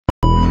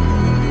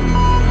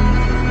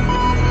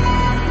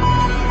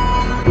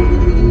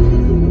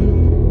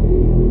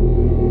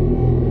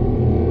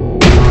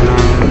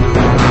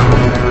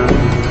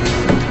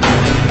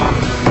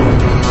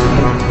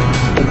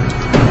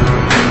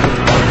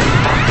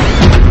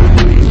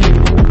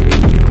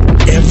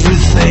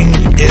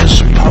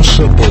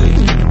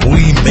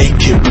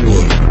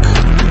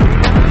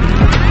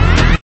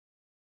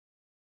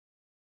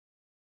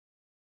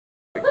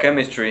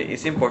Chemistry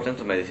is important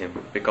to medicine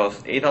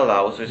because it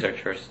allows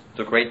researchers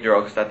to create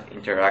drugs that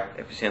interact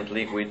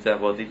efficiently with the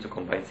body to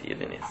combat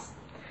illness.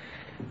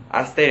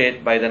 As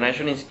stated by the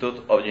National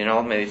Institute of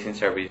General Medicine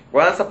Service,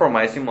 once a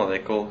promising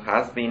molecule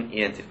has been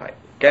identified,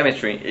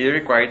 chemistry is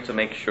required to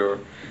make sure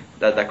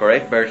that the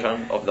correct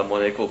version of the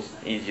molecule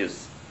is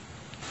used.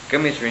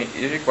 Chemistry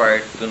is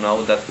required to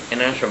know that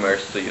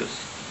enantiomers to use.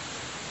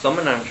 Some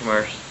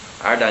enantiomers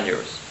are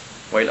dangerous,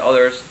 while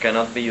others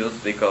cannot be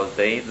used because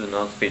they do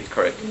not fit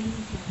correctly.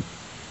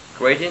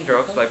 Creating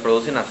drugs by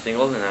producing a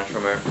single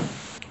enantiomer,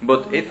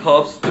 but it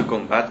helps to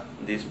combat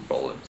these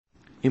problems.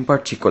 In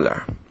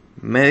particular,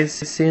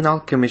 medicinal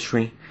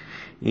chemistry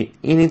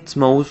in its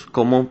most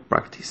common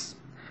practice,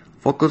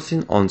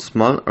 focusing on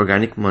small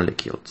organic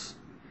molecules,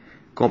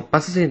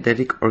 compasses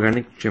synthetic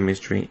organic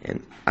chemistry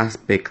and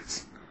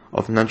aspects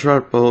of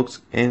natural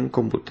products and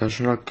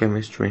computational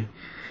chemistry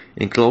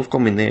in close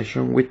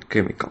combination with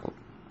chemical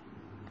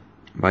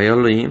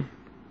biology,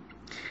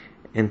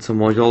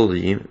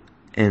 entomology,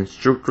 and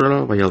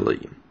structural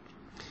biology,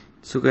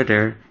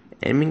 together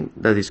aiming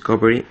the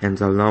discovery and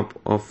development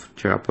of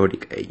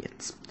therapeutic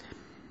agents.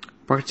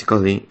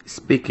 Practically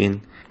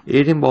speaking,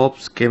 it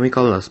involves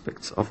chemical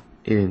aspects of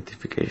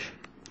identification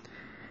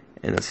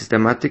and a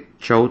systematic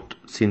short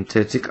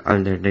synthetic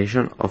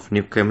alternation of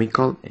new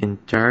chemical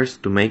entities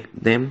to make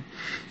them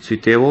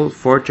suitable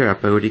for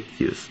therapeutic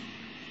use.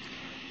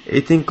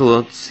 It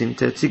includes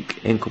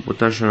synthetic and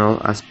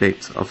computational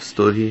aspects of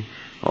study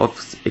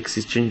of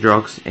existing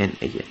drugs and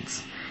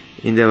agents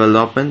in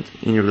development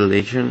in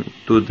relation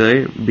to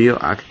their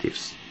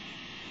bioactives,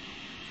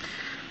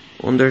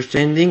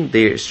 understanding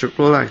their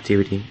structural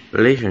activity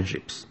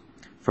relationships.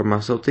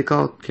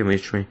 Pharmaceutical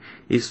chemistry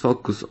is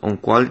focused on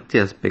quality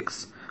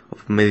aspects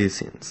of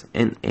medicines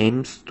and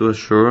aims to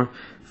assure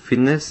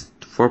fitness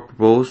for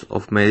purpose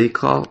of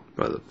medical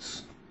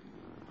products.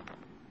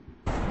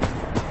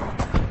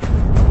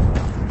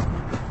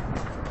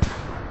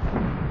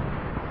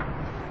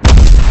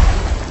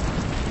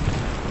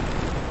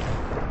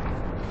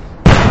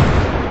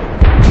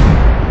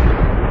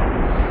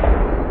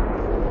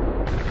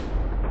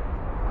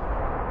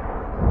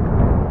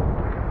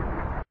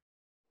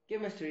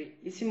 Chemistry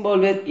is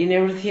involved in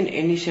everything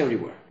and is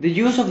everywhere. The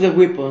use of the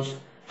weapons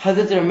has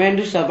the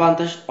tremendous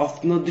advantage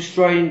of not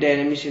destroying the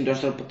enemy's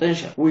industrial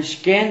potential,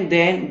 which can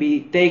then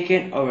be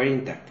taken over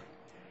intact.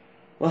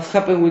 What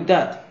happened with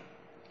that?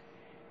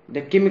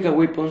 The chemical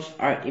weapons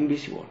are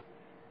invisible,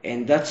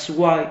 and that's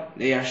why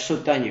they are so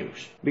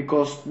dangerous,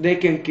 because they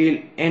can kill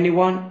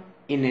anyone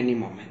in any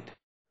moment.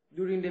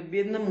 During the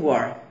Vietnam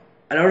War,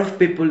 a lot of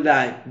people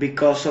died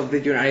because of the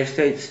United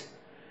States,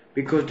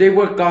 because they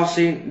were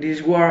causing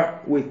this war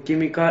with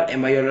chemical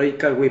and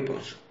biological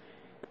weapons,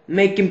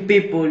 making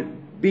people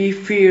be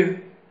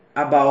fear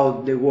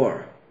about the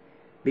war,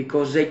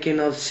 because they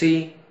cannot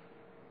see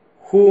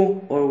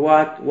who or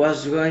what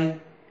was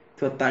going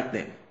to attack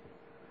them.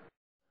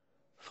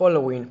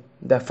 Following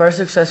the first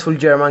successful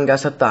German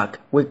gas attack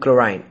with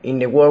chlorine in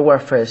the World War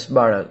I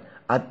battle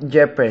at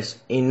Ypres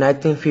in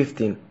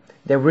 1915,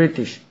 the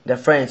British, the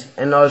French,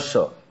 and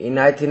also in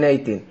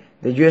 1918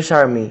 the US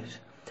armies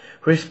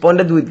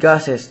responded with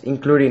gases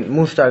including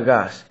mustard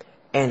gas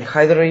and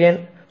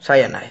hydrogen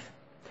cyanide.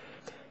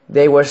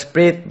 They were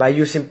spread by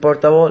using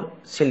portable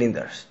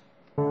cylinders.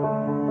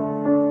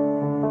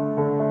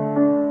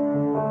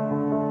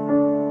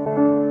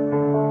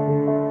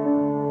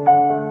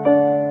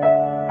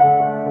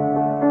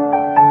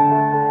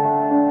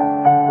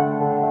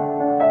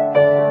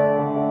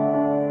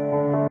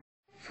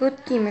 Food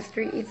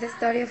chemistry is the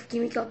study of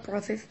chemical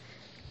processes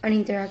and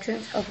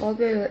interactions of all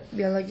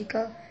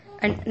biological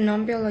and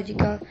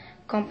non-biological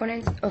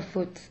components of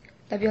foods.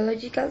 The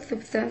biological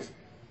substance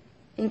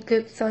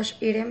includes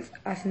such items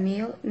as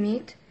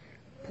meat,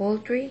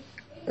 poultry,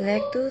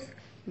 lettuce,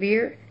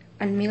 beer,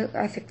 and milk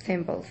as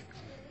examples.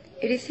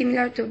 It is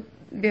similar to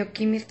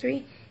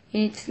biochemistry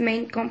in its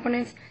main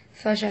components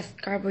such as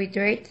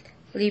carbohydrates,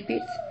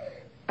 lipids,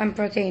 and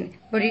protein,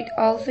 but it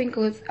also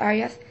includes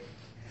areas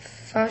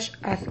such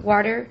as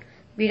water,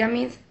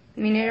 vitamins,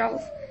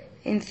 minerals,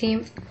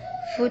 enzymes,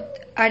 food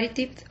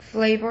additives,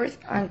 flavors,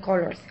 and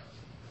colors.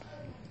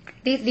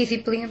 This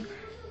discipline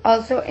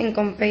also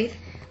encompasses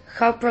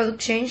how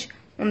products change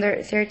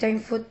under certain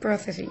food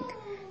processing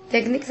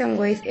techniques and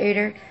ways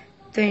either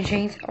to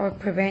enhance or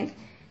prevent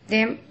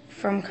them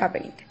from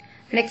happening.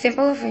 An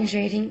example of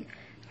enhancing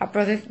a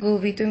process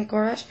would be to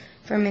encourage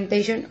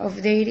fermentation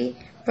of dairy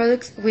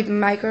products with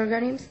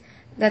microorganisms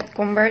that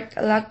convert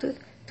lactose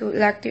to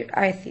lactic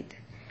acid.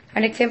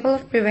 An example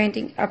of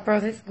preventing a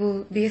process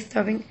would be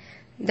stopping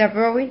the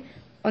browning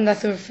on the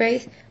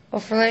surface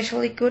of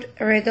freshly cut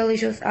red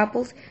delicious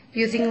apples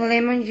using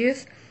lemon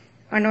juice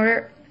and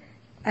other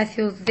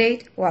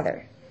acidic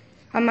water.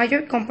 A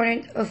major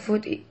component of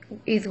food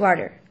is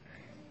water,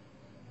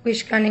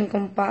 which can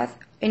encompass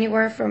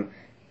anywhere from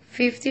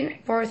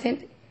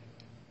 15%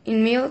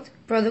 in milk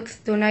products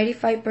to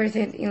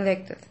 95% in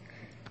lettuce,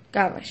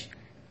 cabbage,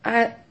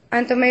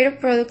 and tomato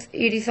products.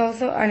 It is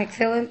also an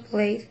excellent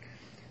place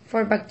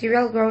for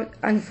bacterial growth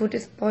and food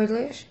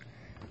spoilage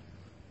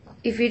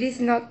if it is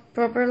not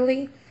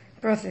properly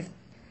processed.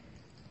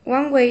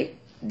 One way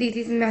this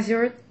is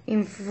measured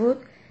in food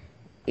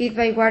is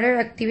by water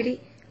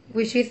activity,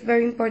 which is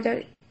very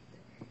important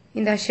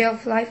in the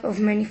shelf life of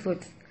many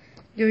foods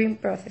during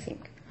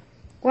processing.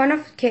 One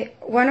of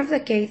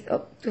the keys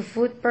to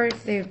food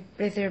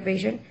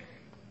preservation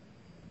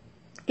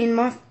in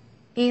most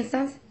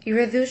instances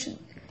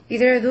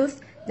is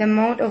reduce the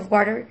amount of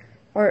water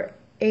or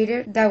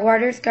either the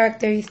water's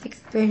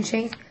characteristics to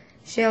enhance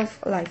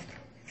shelf life.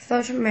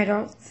 Such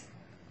methods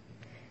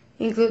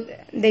include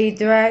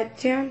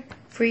dehydration,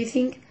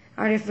 freezing,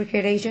 and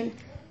refrigeration.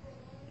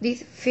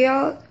 This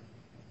field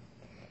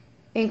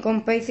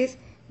encompasses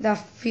the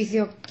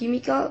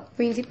physiochemical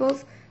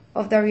principles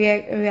of the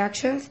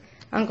reactions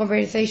and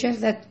conversations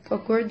that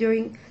occur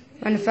during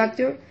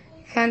manufacture,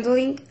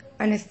 handling,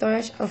 and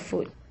storage of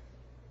food.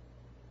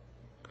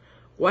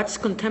 What's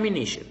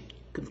contamination?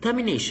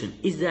 Contamination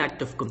is the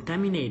act of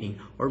contaminating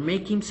or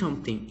making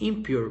something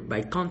impure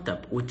by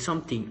contact with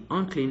something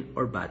unclean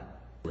or bad.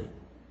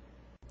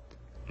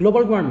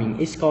 Global warming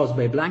is caused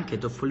by a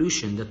blanket of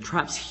pollution that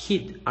traps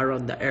heat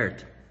around the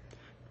earth.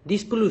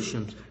 These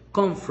pollutions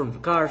come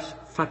from cars,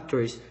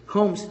 factories,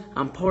 homes,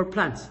 and power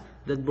plants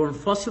that burn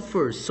fossil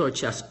fuels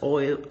such as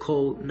oil,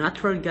 coal,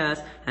 natural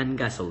gas, and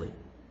gasoline.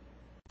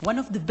 One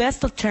of the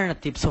best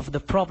alternatives of the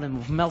problem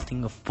of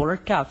melting of polar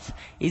caps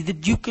is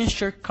that you can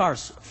share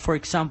cars. For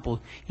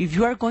example, if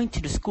you are going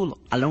to the school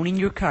alone in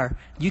your car,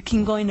 you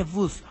can go in a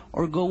bus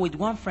or go with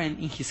one friend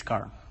in his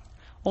car.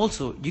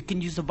 Also, you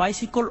can use a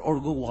bicycle or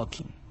go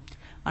walking.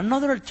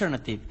 Another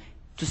alternative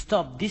to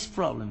stop this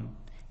problem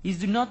is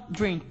do not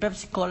drink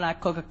Pepsi-Cola,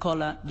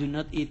 Coca-Cola, do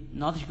not eat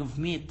nothing of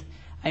meat,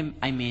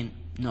 I mean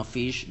no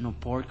fish, no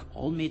pork,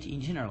 all meat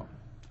in general.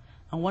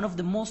 And one of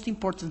the most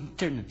important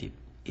alternatives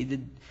is that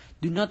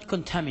do not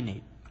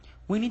contaminate.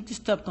 We need to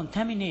stop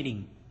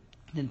contaminating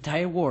the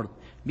entire world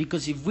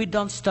because if we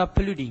don't stop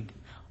polluting,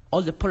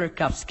 all the polar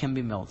caps can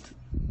be melted.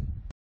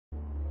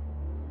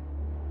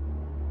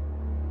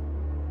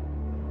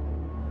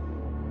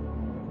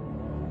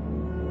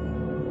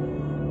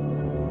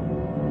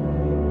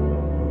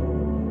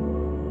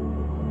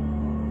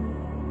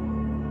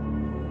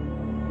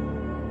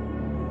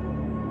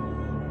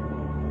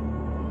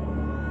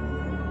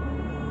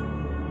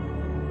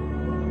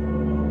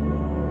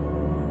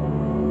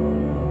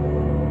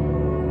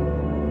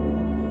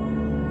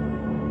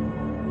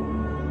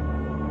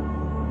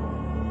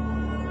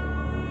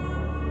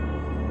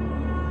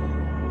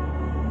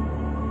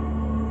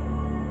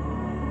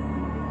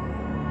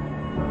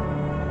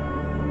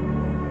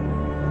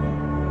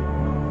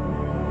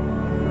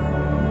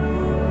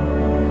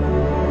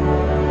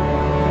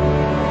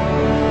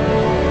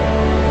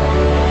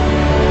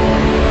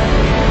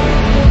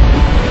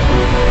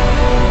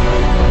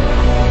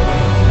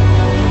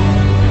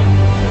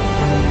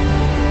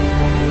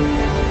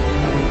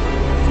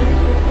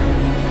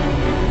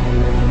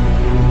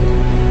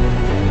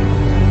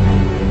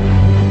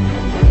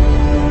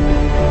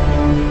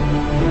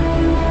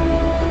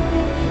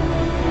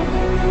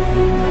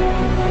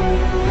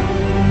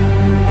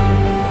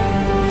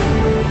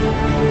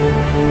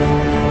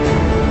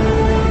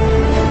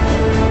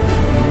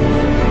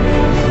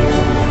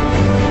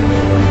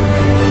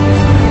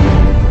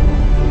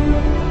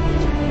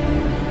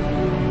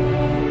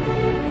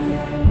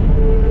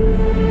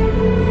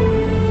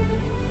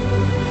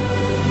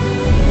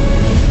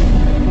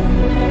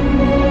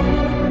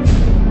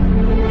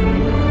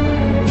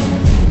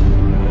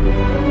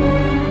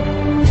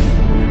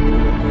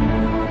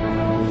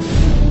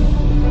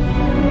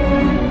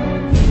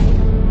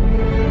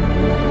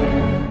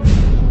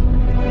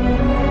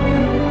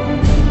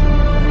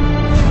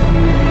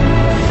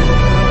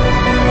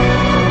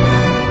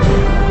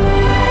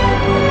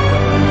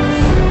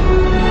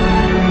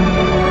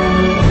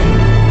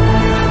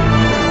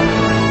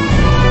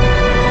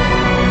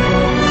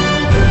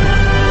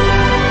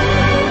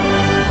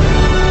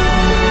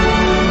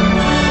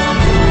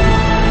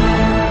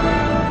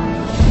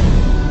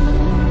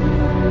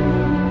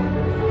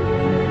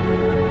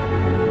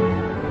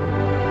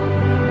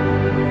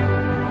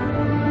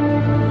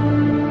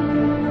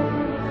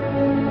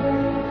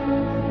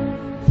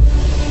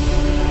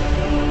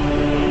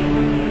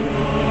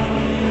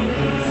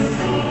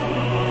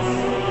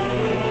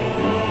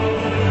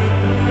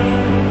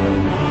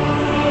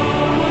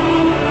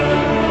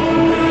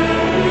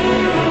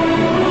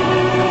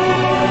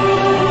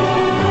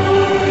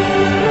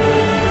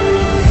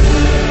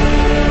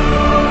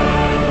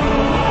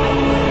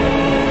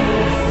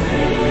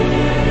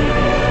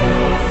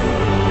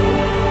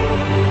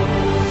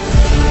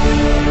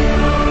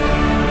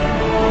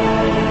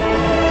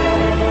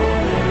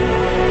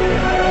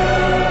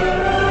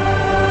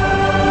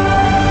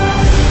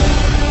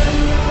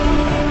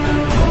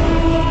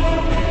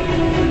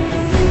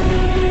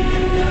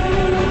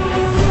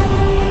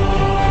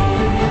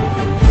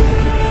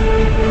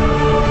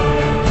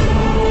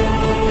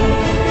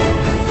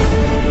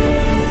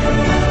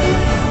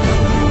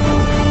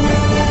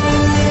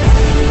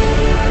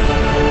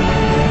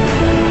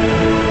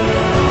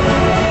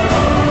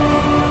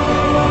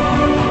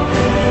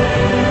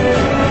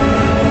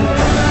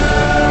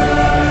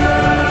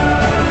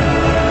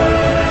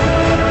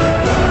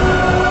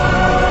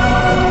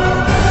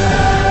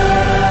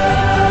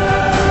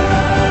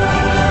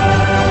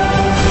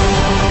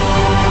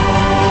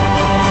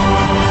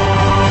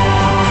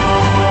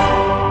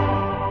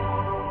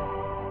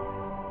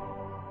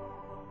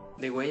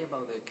 the way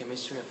about the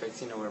chemistry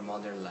affects in our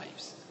modern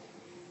lives.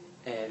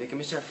 The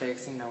chemistry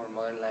affects in our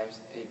modern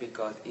lives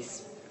because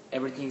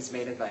everything is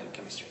made by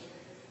chemistry.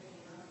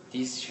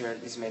 This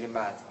shirt is made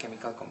by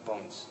chemical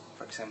compounds.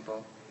 For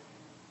example,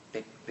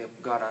 the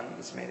cotton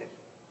is made,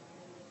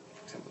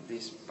 for example,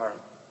 this part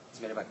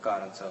is made by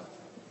cotton, so,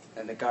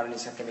 and the cotton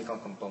is a chemical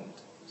compound,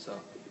 so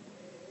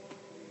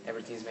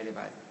everything is made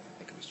by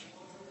the chemistry.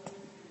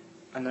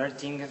 Another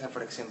thing is that,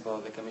 for example,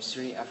 the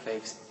chemistry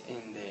affects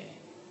in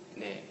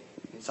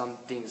some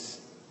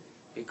things,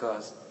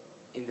 because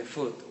in the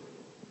food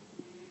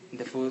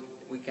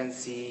we can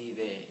see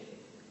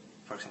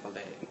for example,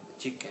 the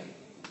chicken,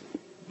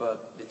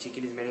 but the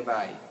chicken is made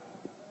by,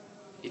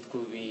 it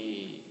could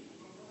be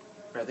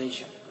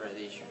radiation.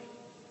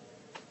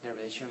 The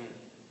radiation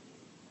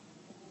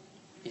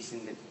is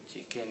in the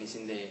chicken, is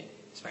in the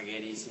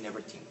spaghetti, is in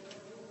everything.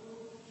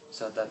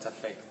 So that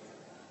affects.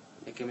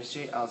 The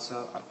chemistry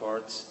also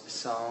apports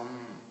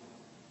some,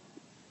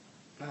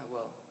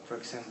 well, for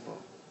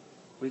example,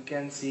 we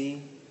can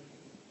see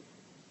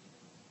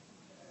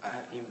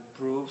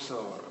improves,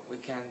 or we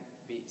can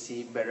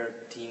see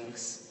better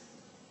things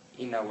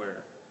in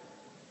our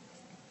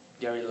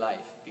daily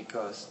life,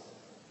 because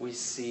we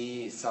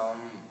see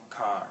some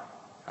car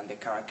and the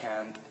car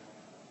can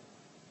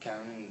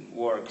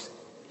work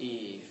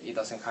if it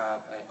doesn't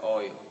have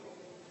oil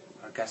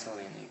or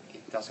gasoline.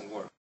 It doesn't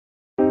work.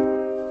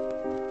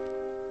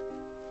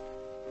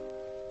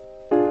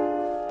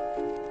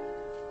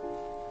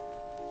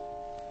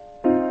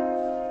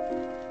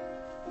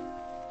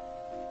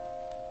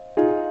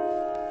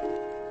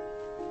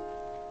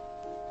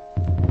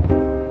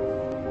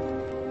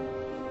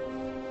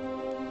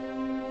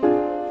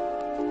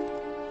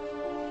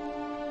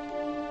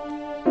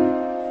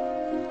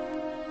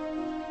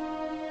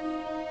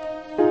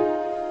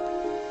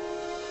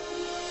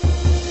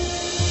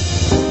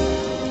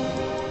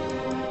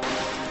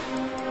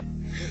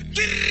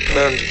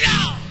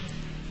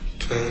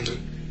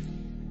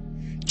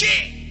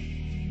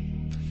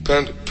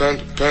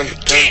 Panda.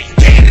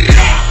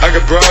 I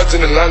got broads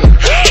in Atlanta,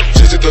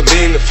 just to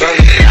lean the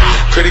family.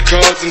 Credit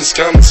cards in the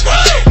scammers,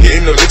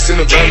 getting no licks in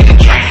the van.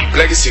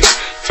 Legacies,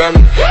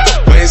 family,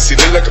 wait and see,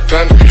 look like a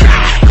panda.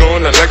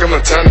 Going out like a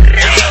Montana,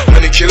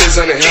 honey killers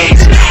on the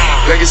helmets.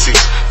 Legacies,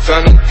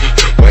 family,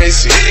 wait and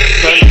see,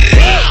 family,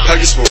 pockets full.